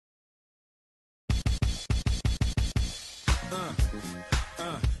Yeah,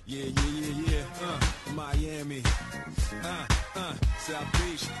 yeah, yeah, yeah. Miami. South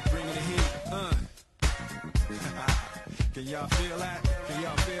Beach, bringing the heat. Can y'all feel that? Can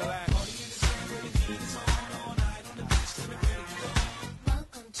y'all feel that?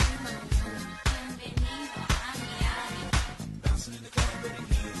 Welcome to Miami. Bienvenido a Miami. Bouncing in the club with the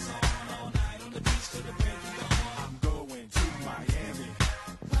heat on all night on the beach till the break of dawn. I'm going to Miami.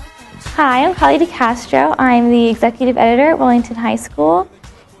 Hi, I'm Carly DeCastro. I'm the executive editor at Wellington High School.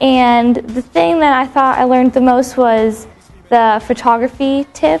 And the thing that I thought I learned the most was the photography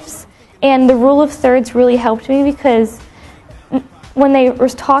tips. And the rule of thirds really helped me because when they were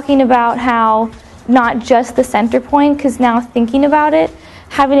talking about how not just the center point, because now thinking about it,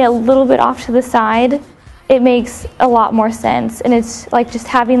 having it a little bit off to the side, it makes a lot more sense. And it's like just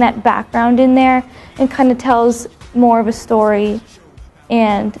having that background in there and kind of tells more of a story.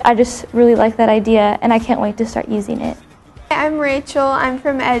 And I just really like that idea, and I can't wait to start using it. I'm Rachel, I'm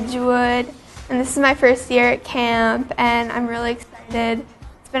from Edgewood, and this is my first year at camp, and I'm really excited.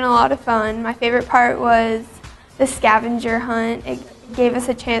 It's been a lot of fun. My favorite part was the scavenger hunt. It gave us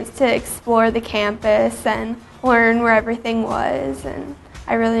a chance to explore the campus and learn where everything was, and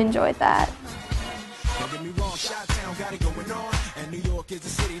I really enjoyed that. Don't get me wrong, Chi-Town got it going on, and New York is the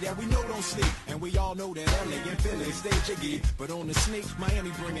city that we know don't sleep, and we all know that LA and Philly stay jiggy, but on the sneak,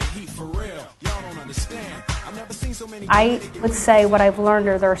 Miami bringing heat for real. Y'all don't understand. I've never seen so many. I would say what I've learned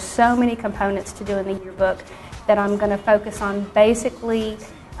are there are so many components to doing the yearbook that I'm going to focus on basically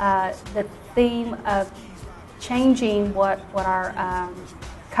the theme of changing what our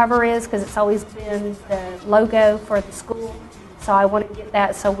cover is, because it's always been the logo for the school. So I want to get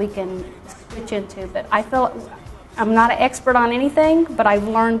that so we can switch into. But I feel I'm not an expert on anything, but I've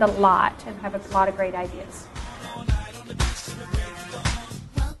learned a lot and have a lot of great ideas.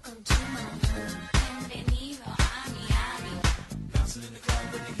 Welcome to Miami. Bienvenido a Miami. Bouncing in the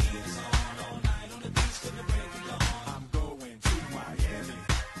club with the heat on all night on the beach till the break of dawn. I'm going to Miami.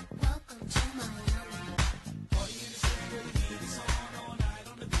 Welcome to Miami. Party in the city where the heat is on all night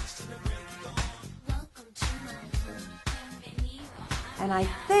on the beach till the break of dawn. Welcome to Miami. Bienvenido a And I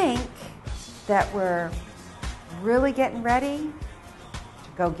think that we're really getting ready to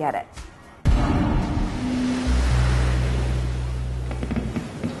go get it.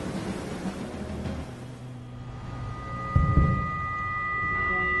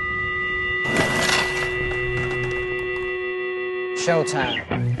 Showtime.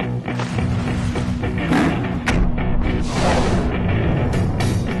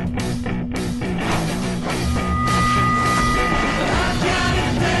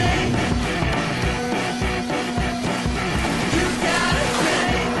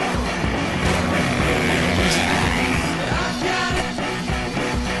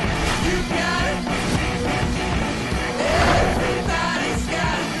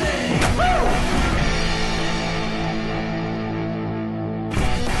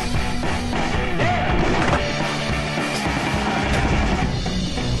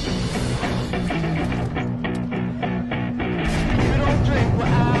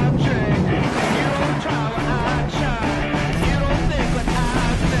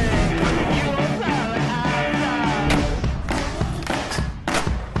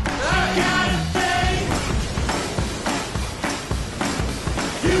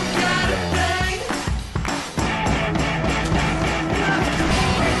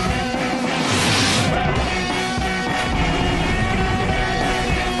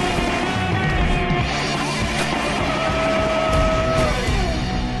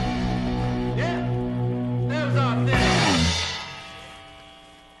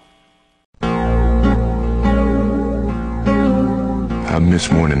 I've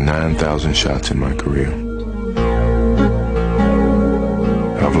missed more than 9,000 shots in my career.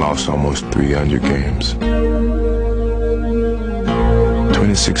 I've lost almost 300 games.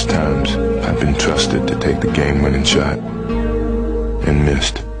 26 times I've been trusted to take the game-winning shot and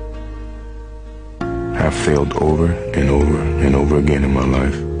missed. I've failed over and over and over again in my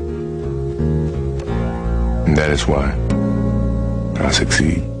life. And that is why I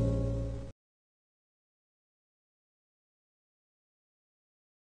succeed.